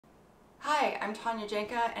Hi, I'm Tanya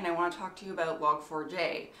Janka and I want to talk to you about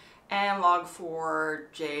Log4J and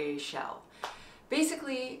Log4J shell.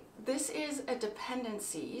 Basically, this is a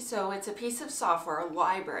dependency, so it's a piece of software, a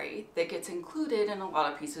library, that gets included in a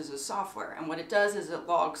lot of pieces of software. And what it does is it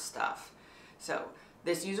logs stuff. So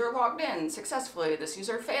this user logged in successfully, this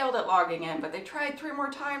user failed at logging in, but they tried 3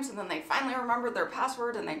 more times and then they finally remembered their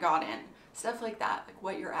password and they got in. Stuff like that, like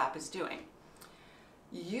what your app is doing.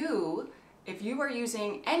 If you are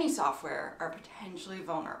using any software, are potentially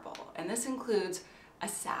vulnerable. And this includes a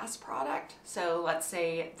SaaS product. So let's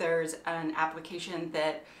say there's an application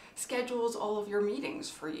that schedules all of your meetings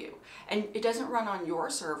for you. And it doesn't run on your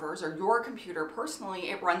servers or your computer personally,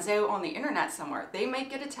 it runs out on the internet somewhere. They might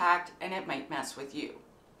get attacked and it might mess with you.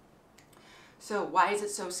 So why is it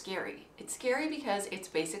so scary? It's scary because it's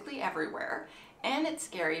basically everywhere. And it's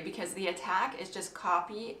scary because the attack is just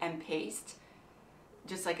copy and paste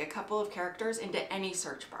just like a couple of characters into any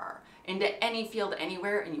search bar, into any field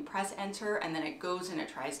anywhere, and you press enter and then it goes and it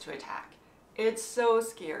tries to attack. It's so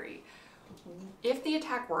scary. If the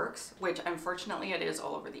attack works, which unfortunately it is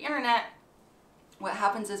all over the internet, what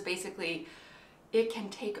happens is basically it can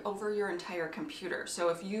take over your entire computer. So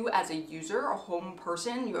if you as a user, a home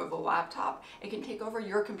person, you have a laptop, it can take over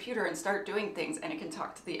your computer and start doing things, and it can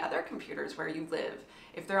talk to the other computers where you live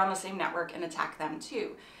if they're on the same network and attack them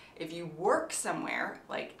too. If you work somewhere,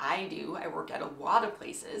 like I do, I work at a lot of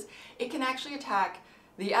places, it can actually attack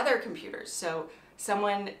the other computers. So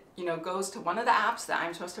someone, goes to one of the apps that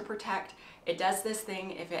I'm supposed to protect, it does this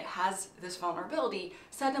thing, if it has this vulnerability,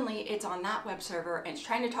 suddenly it's on that web server and it's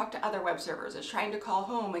trying to talk to other web servers, it's trying to call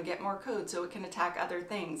home and get more code so it can attack other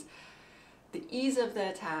things. The ease of the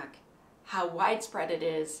attack, how widespread it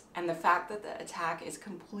is, and the fact that the attack is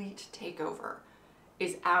complete takeover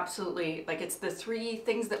is absolutely, it's the 3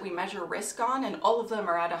 things that we measure risk on, and all of them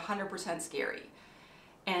are at 100% scary.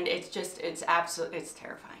 And it's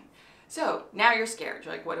terrifying. So now you're scared.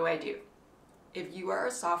 You're like, what do I do? If you are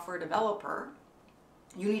a software developer,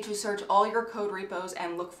 you need to search all your code repos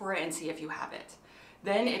and look for it and see if you have it.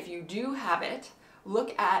 Then if you do have it,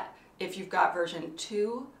 look at if you've got version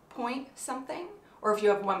 2 point something or if you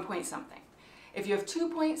have 1 point something. If you have 2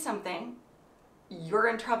 point something, you're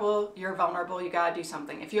in trouble, you're vulnerable, you gotta do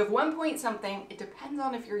something. If you have 1 point something, it depends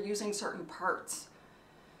on if you're using certain parts.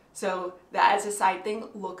 So that as a side thing,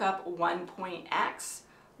 look up 1.x,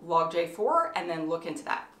 log4j, and then look into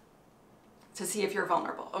that to see if you're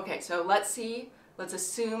vulnerable. Okay, so let's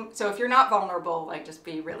assume, so if you're not vulnerable, just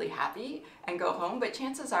be really happy and go home, but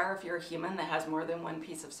chances are if you're a human that has more than one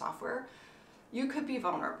piece of software, you could be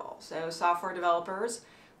vulnerable. So software developers,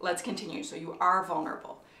 let's continue. So you are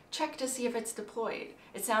vulnerable. Check to see if it's deployed.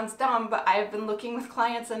 It sounds dumb, but I've been looking with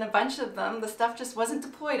clients and a bunch of them, the stuff just wasn't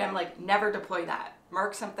deployed. I'm like, never deploy that.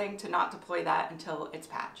 Mark something to not deploy that until it's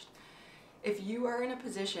patched. If you are in a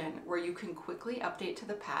position where you can quickly update to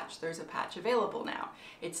the patch, there's a patch available now.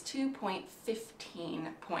 It's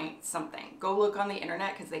 2.15 point something. Go look on the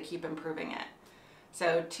internet because they keep improving it.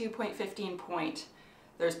 So 2.15 point,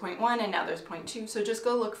 there's 0.1 and now there's 0.2. So just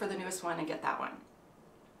go look for the newest one and get that one.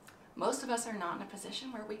 Most of us are not in a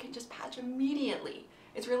position where we can just patch immediately.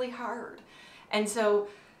 It's really hard. And so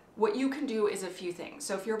what you can do is a few things.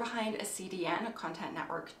 So if you're behind a CDN, a content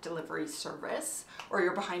network delivery service, or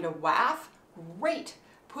you're behind a WAF, great.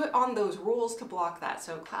 Put on those rules to block that.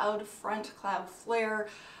 So CloudFront, Cloudflare,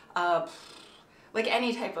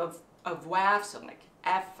 any type of WAF, so like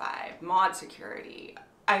F5, mod security.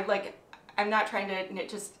 I'm not trying to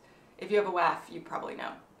just, if you have a WAF, you probably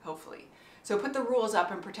know, hopefully. So put the rules up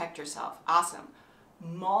and protect yourself. Awesome.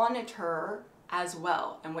 Monitor as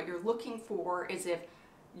well. And what you're looking for is if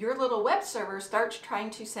your little web server starts trying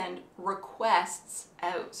to send requests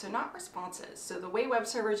out, so not responses. So the way web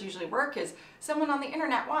servers usually work is someone on the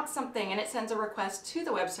internet wants something and it sends a request to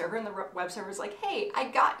the web server and the web server's like, hey, I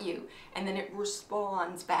got you. And then it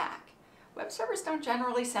responds back. Web servers don't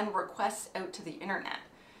generally send requests out to the internet.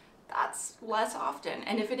 That's less often.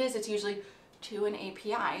 And if it is, it's usually to an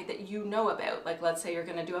API that you know about. Let's say you're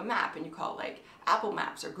gonna do a map and you call Apple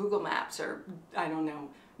Maps or Google Maps or I don't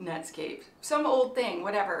know, Netscape, some old thing,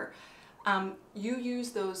 whatever. You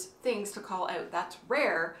use those things to call out. That's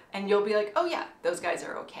rare, and you'll be like, oh yeah, those guys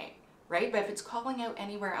are okay, right? But if it's calling out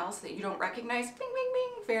anywhere else that you don't recognize, bing, bing,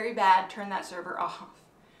 bing, very bad, turn that server off.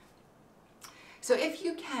 So if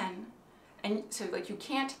you can, and so you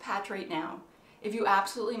can't patch right now, if you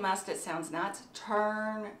absolutely must, it sounds nuts,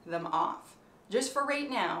 turn them off. Just for right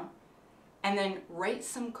now, and then write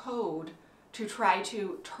some code to try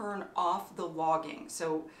to turn off the logging.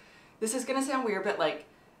 So this is gonna sound weird, but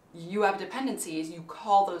you have dependencies, you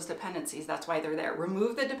call those dependencies. That's why they're there.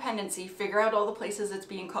 Remove the dependency, figure out all the places it's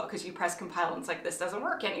being called, because you press compile and it's like, this doesn't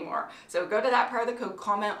work anymore. So go to that part of the code,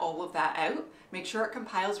 comment all of that out, make sure it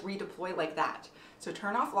compiles, redeploy like that. So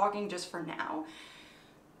turn off logging just for now,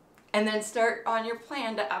 and then start on your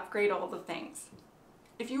plan to upgrade all the things.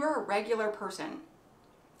 If you are a regular person,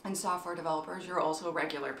 and software developers, you're also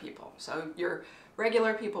regular people. So you're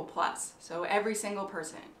regular people plus. So every single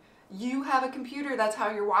person. You have a computer, that's how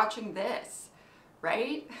you're watching this,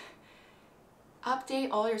 right? Update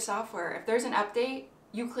all your software. If there's an update,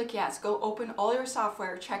 you click yes. Go open all your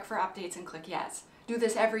software, check for updates and click yes. Do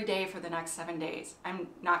this every day for the next 7 days. I'm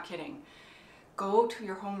not kidding. Go to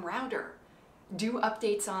your home router. Do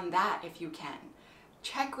updates on that if you can.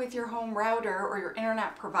 Check with your home router or your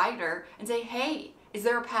internet provider and say, hey, is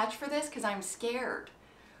there a patch for this? Because I'm scared.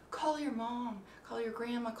 Call your mom, call your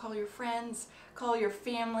grandma, call your friends, call your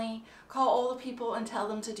family, call all the people and tell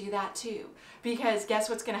them to do that too. Because guess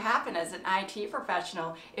what's going to happen as an IT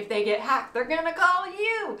professional? If they get hacked, they're going to call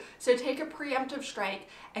you. So take a preemptive strike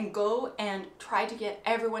and go and try to get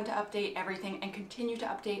everyone to update everything and continue to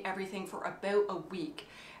update everything for about a week.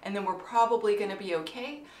 And then we're probably going to be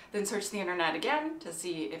okay. Then search the internet again to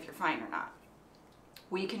see if you're fine or not.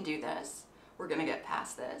 We can do this. We're going to get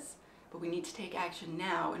past this, but we need to take action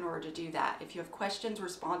now in order to do that. If you have questions,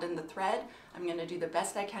 respond in the thread. I'm going to do the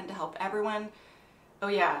best I can to help everyone. Oh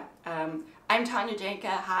yeah, I'm Tanya Janka.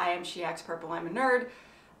 Hi, I'm SheHacksPurple. I'm a nerd,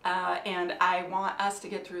 and I want us to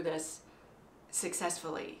get through this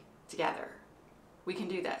successfully together. We can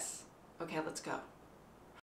do this. Okay, let's go.